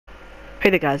Hey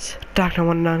there guys,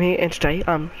 Dark919 here, and today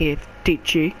I'm here to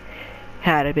teach you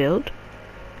how to build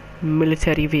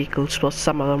military vehicles. Well,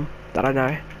 some of them that I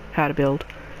know how to build.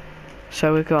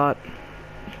 So I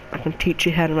can teach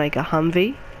you how to make a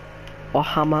Humvee or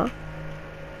Hummer,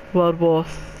 World War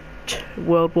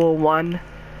I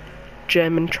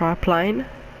German triplane,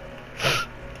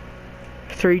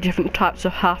 3 different types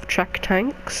of half-track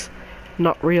tanks,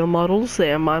 not real models,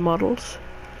 they are my models.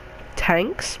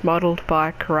 Tanks modelled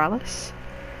by Corrales.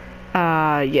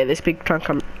 Yeah, this big truck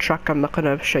I'm not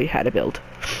going to show you how to build.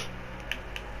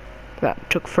 That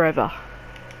took forever.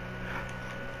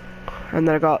 And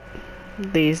then I got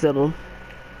these little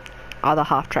other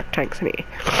half-track tanks in here.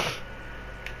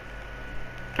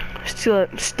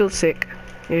 Still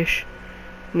sick-ish.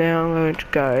 Now I'm going to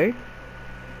go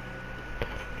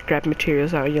grab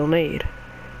materials that you'll need.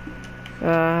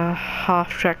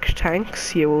 Half-track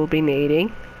tanks you will be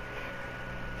needing.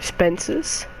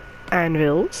 Spencers,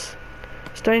 anvils,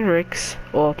 stone bricks,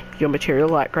 or your material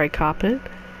like grey carpet,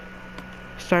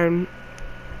 stone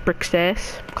brick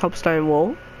stairs, cobblestone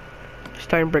wall,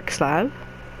 stone brick slab.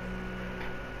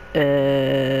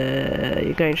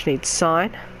 You're going to need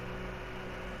sign,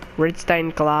 red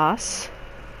stained glass,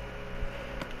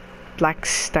 black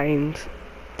stained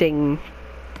thing,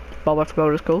 Bob, I forgot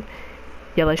what it's called,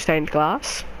 yellow stained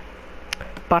glass,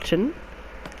 button,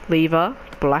 lever,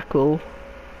 black wool,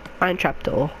 iron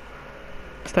trapdoor,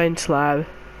 stone slab,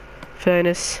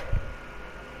 furnace,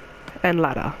 and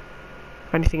ladder.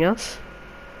 Anything else?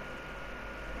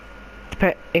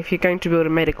 If you're going to build a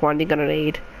medic one, you're going to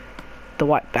need the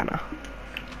white banner.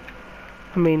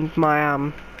 I mean,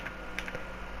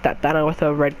 that banner with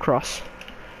a red cross.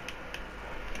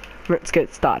 Let's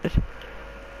get started.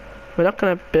 We're not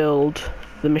going to build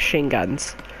the machine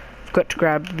guns. We've got to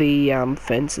grab the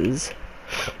fences.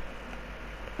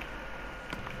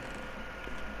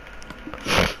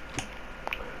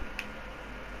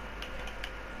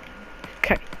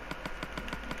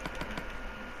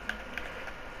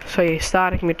 So your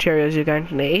starting materials you're going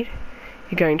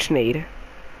to need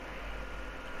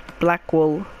black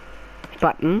wool,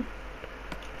 button,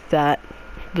 the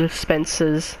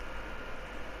spencers,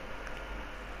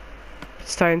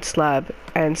 stone slab,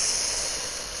 and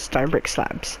stone brick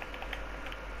slabs.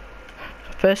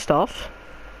 First off,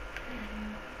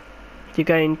 you're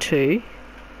going to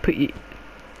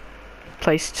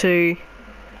place 2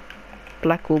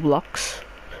 black wool blocks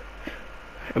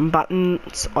and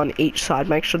buttons on each side.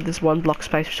 Make sure there's 1 block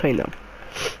space between them.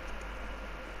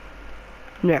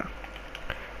 Now,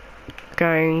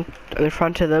 going in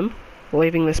front of them,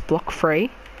 leaving this block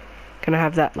free, gonna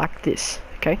have that like this,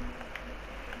 okay?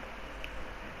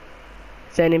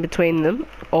 Then in between them,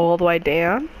 all the way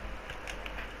down,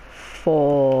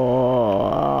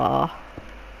 for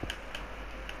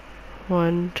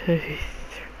 1, 2,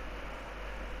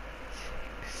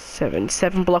 3,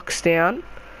 7 blocks down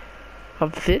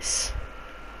of the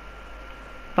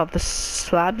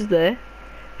slabs there.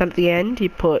 Then at the end you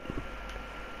put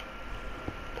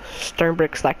stone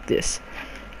bricks like this.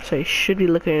 So you should be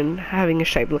having a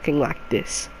shape looking like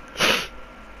this.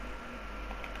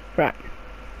 Right.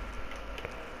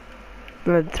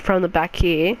 From the back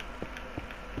here,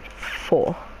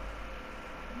 4.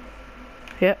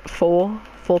 Yep, 4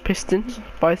 pistons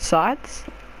both sides,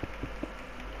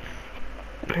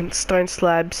 and stone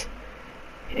slabs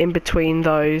in between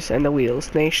those and the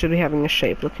wheels. Now you should be having a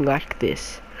shape looking like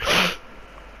this.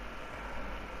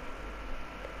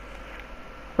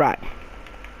 Right.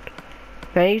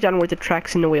 Now you're done with the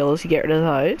tracks and the wheels, you get rid of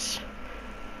those.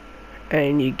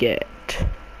 And you get your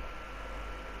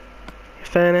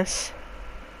furnace,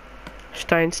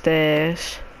 stone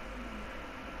stairs,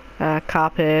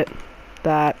 carpet,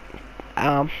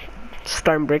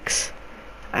 stone bricks,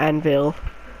 anvil,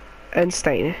 and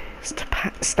stained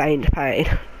pane.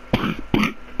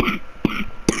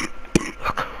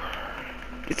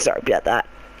 Sorry about that.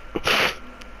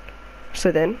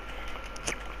 So then,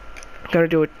 I'm gonna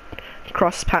do a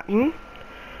cross pattern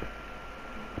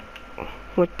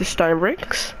with the stone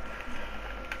bricks.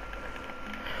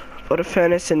 Put a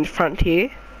furnace in front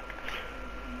here,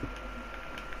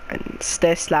 and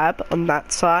stair slab on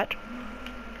that side.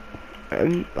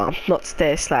 Not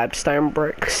stair slab, stone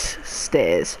bricks,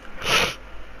 stairs.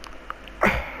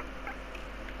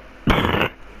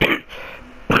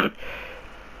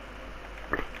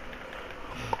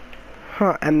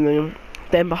 And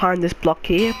then behind this block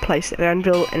here, place an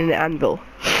anvil and an anvil.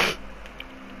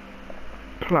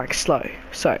 Like so.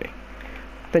 So,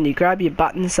 then you grab your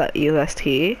buttons that you left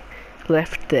here,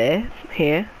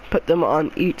 put them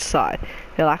on each side.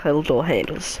 They're like little door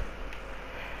handles.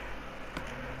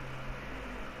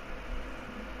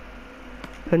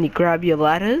 Then you grab your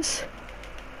ladders,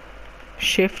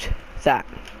 shift that,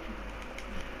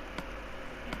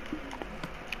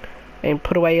 and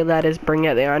put away your ladders, bring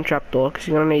out the iron trapdoor, because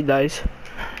you're going to need those.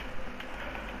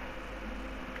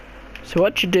 So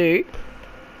what you do,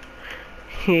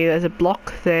 here there's a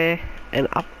block there, and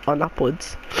up on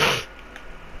upwards.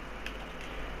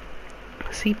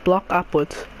 See, block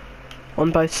upwards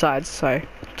on both sides, so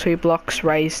 2 blocks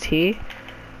raised here,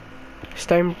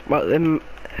 stone,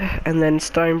 and then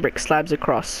stone brick slabs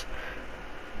across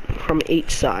from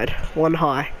each side, 1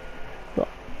 high. Well,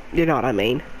 you know what I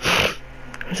mean.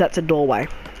 So that's a doorway.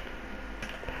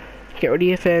 Get rid of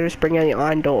your furnace, bring out your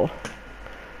iron door.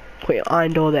 Put your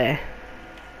iron door there.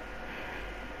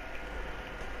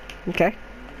 Okay.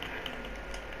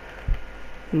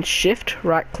 And shift,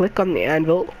 right click on the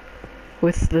anvil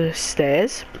with the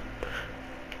stairs.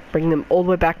 Bring them all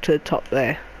the way back to the top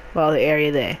there. Well, the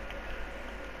area there.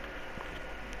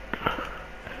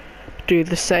 Do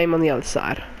the same on the other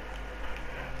side.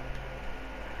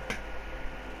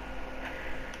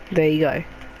 There you go.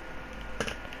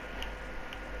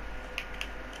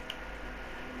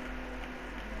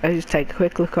 I just take a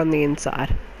quick look on the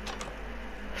inside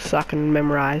so I can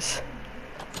memorize.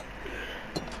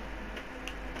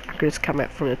 I could just come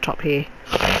out from the top here.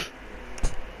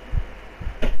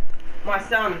 My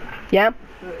son. Yeah?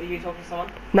 Are you talking to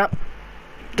someone? No.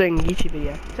 Doing a YouTube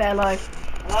video. Say hello.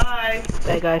 Hello.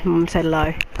 There you go, Mum said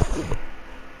hello.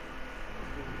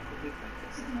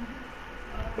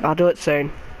 I'll do it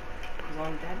soon. Because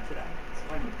I'm dad today.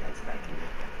 So I'm dad's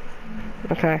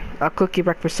baking. Okay, I'll cook you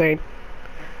breakfast soon.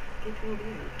 Keep doing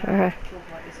video. Okay.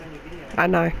 Talk like this on your video. I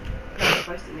know. You can't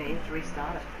post it now, you have to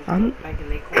restart it. Making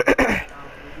their call.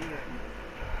 Video.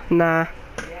 Nah,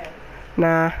 Yeah.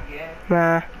 nah, Yeah.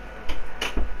 nah.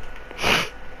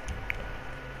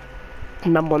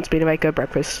 Mum wants me to make her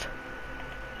breakfast.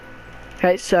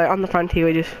 Okay, so on the front here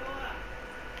we just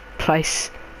place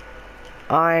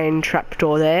iron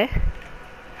trapdoor there.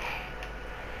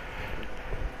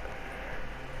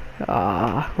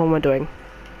 What am I doing?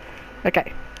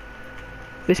 Okay.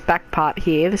 This back part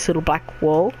here, this little black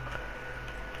wall,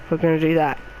 we're going to do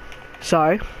that.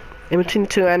 So, in between the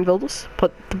 2 anvils,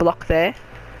 put the block there.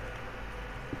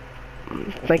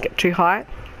 Make it too high.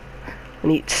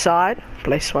 On each side,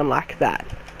 place one like that.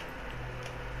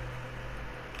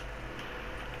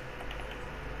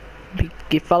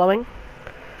 Keep following.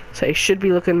 So it should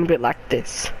be looking a bit like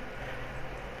this.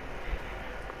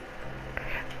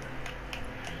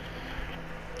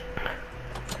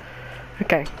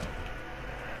 Okay.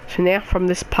 So now from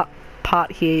this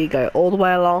part here, you go all the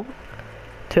way along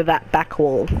to that back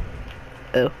wall.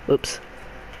 Oh, oops.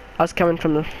 I was coming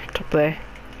from the top there.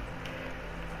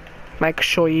 Make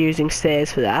sure you're using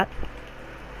stairs for that.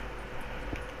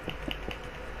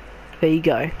 There you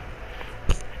go.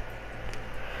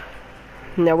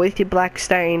 Now with your black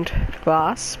stained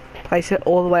glass, place it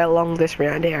all the way along this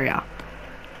round area.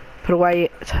 Put away,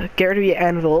 get rid of your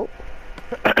anvil.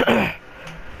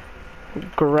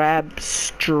 Grab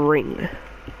string.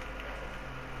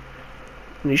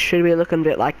 And you should be looking a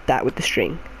bit like that with the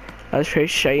string. I'll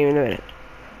just show you in a minute.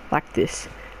 Like this.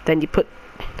 Then you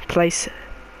place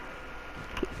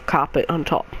carpet on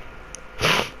top.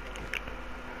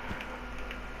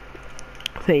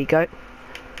 There you go.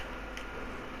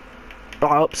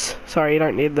 Oh, oops. Sorry, you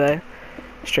don't need the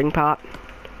string part.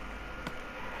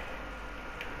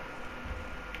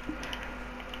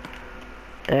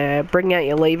 Bring out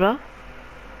your lever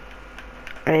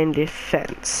and your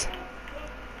fence.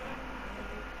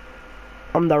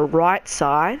 On the right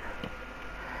side,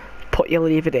 put your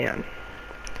lever down.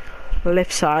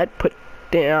 Left side, put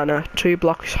down a 2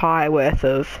 blocks high worth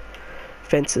of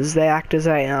fences. They act as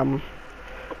a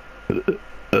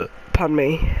pardon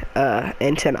me,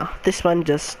 antenna. This one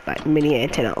just like mini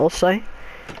antenna. Also,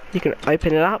 you can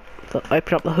open it up.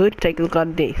 Open up the hood. Take a look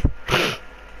underneath.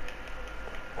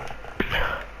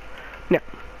 Now,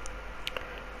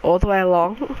 all the way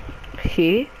along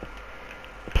here,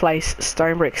 place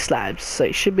stone brick slabs. So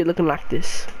it should be looking like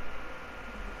this.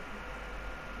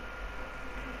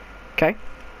 Okay.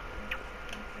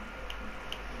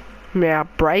 Now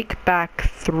break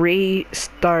back 3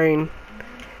 stone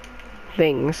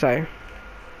things. So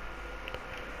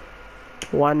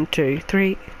 1, 2,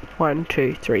 3. 1,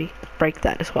 2, 3. Break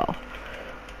that as well.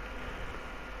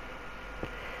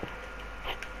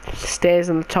 Stairs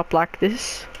on the top like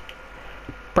this.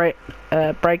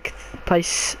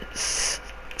 Place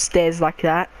stairs like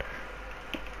that.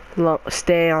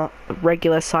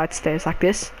 Regular side stairs like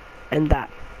this, and that.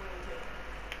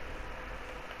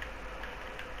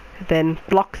 Then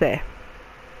block there.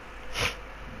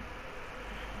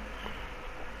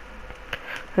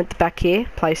 At the back here,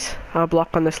 place our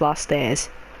block on this last stairs.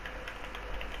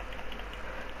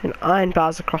 And iron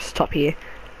bars across the top here.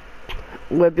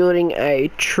 We're building a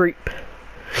troop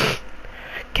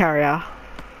carrier.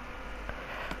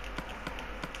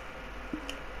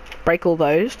 Break all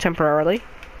those temporarily.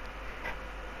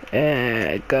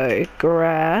 Go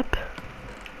grab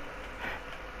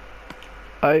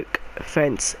oak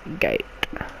fence gate.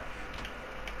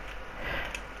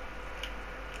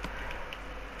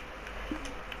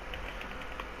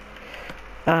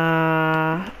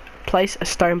 Place a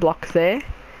stone block there.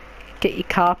 Get your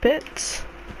carpets.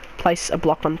 Place a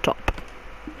block on top.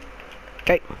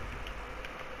 Okay.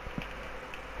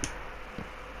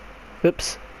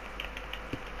 Oops.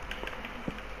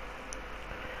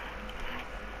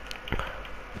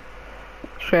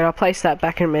 Sweet, I'll place that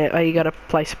back in a minute. Oh, you gotta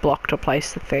place a block to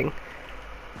place the thing.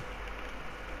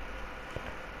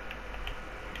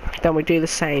 Then we do the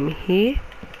same here.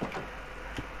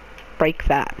 Break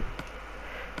that.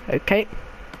 Okay.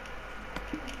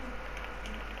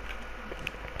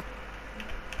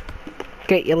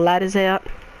 Get your ladders out.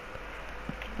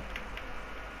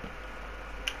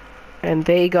 And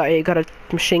there you go, you got a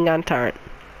machine gun turret.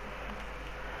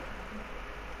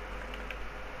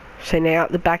 So now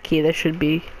at the back here there should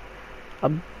be a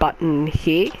button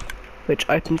here which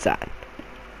opens that.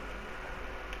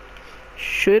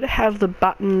 Should have the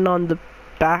button on the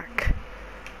back,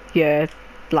 yeah,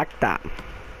 like that.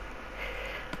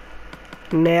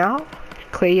 Now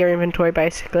clear your inventory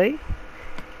basically,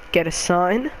 get a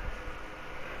sign,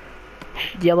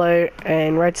 yellow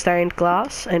and red stained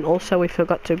glass, and also we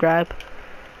forgot to grab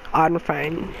iron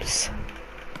frames.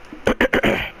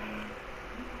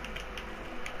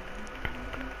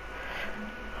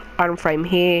 Iron frame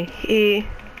here,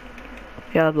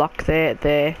 yellow block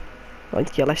there,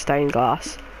 like yellow stained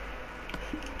glass.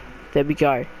 There we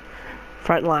go.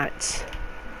 Front lights.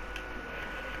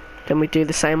 Then we do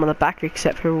the same on the back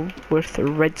except for with the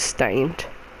red stained.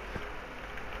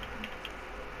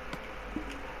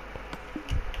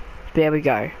 There we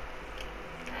go.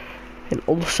 And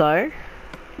also,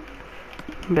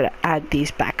 I'm gonna add these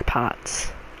back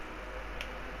parts.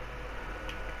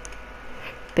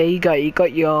 There you go, you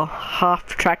got your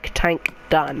half-track tank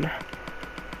done.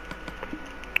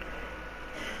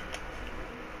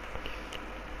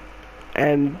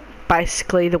 And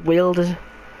basically the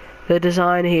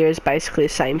design here is basically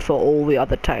the same for all the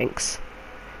other tanks.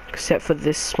 Except for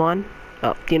this one.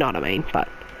 Oh, you know what I mean, but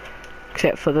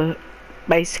except for the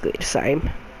basically the same.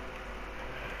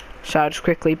 So I'll just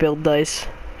quickly build those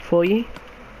for you,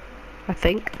 I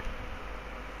think.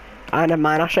 I don't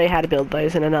mind, I'll show you how to build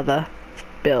those in another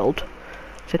build.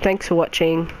 So thanks for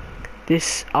watching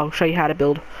this. I'll show you how to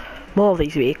build more of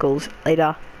these vehicles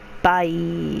later.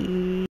 Bye.